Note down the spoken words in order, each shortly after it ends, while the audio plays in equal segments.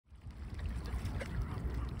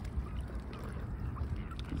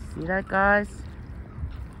See that, guys?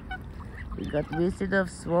 We got visit of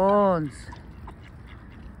swans.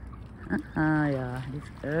 Yeah, it's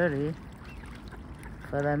early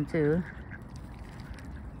for them too.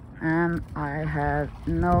 And I have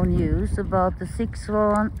no news about the sixth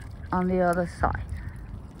swan on the other side.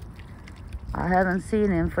 I haven't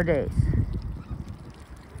seen him for days.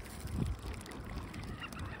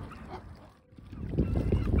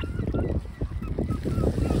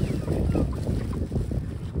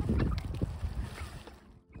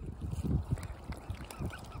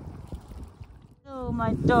 Oh,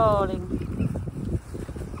 my darling.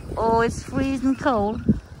 Oh, it's freezing cold.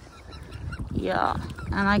 Yeah,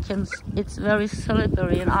 and it's very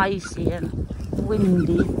slippery and icy and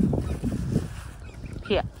windy.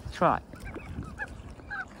 Here, try.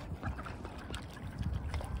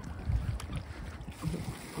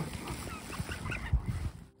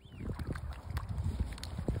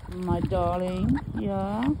 My darling,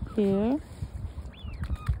 yeah, here.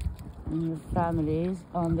 And your family is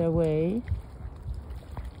on their way.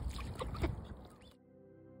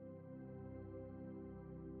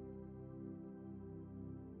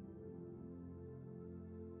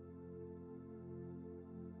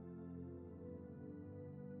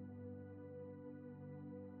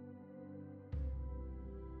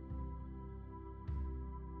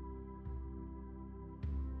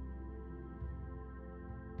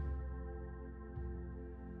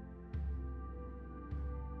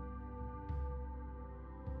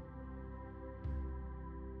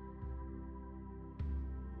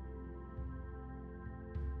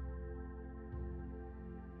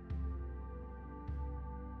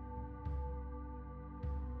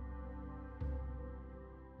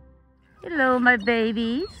 Hello, my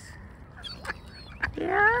babies.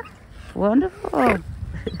 Yeah, wonderful.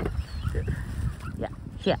 Yeah,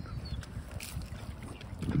 yeah.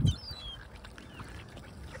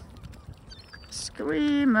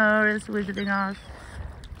 Screamer is visiting us.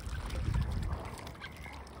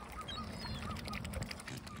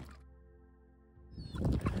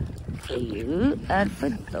 For you and for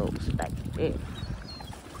those back there.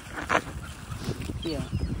 Yeah.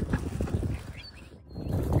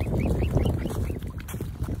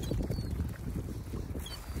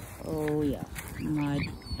 Oh yeah, my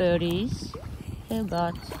birdies have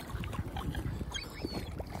got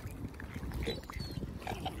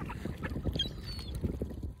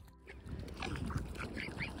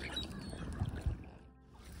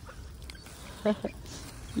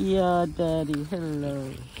yeah, Daddy,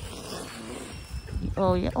 hello.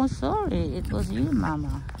 Oh yeah, oh sorry, it was you,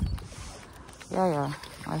 Mama. Yeah,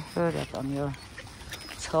 I heard it on your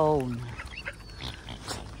tone.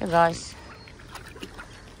 Hey guys.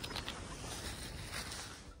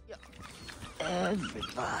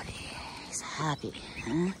 Everybody is happy,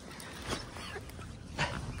 huh?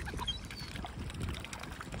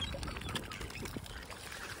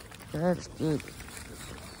 That's good.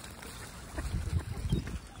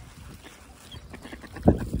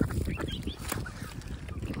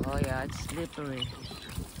 Oh yeah, it's slippery.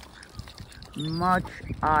 Much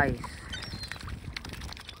ice.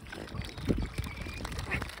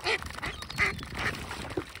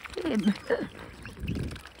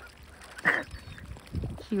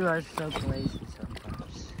 You are so crazy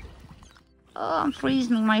sometimes. Oh, I'm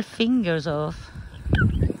freezing my fingers off.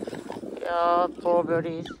 Yeah, poor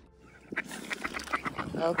birdies.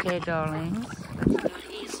 Okay, darlings. Let's do it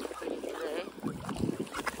easy for you today.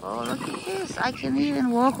 Oh, look at this. I can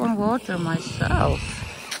even walk on water myself.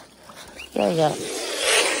 Yeah.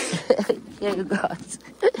 Here you go.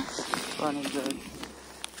 Funny bird.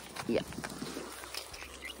 Yeah.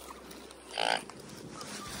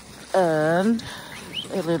 And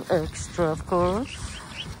a little extra, of course.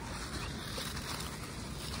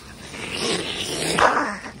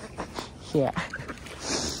 Yeah.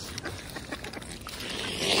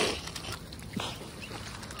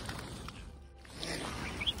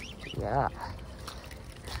 Yeah.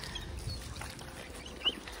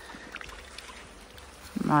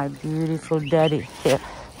 My beautiful daddy. Here.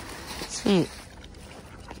 See.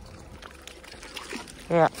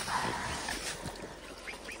 Yeah.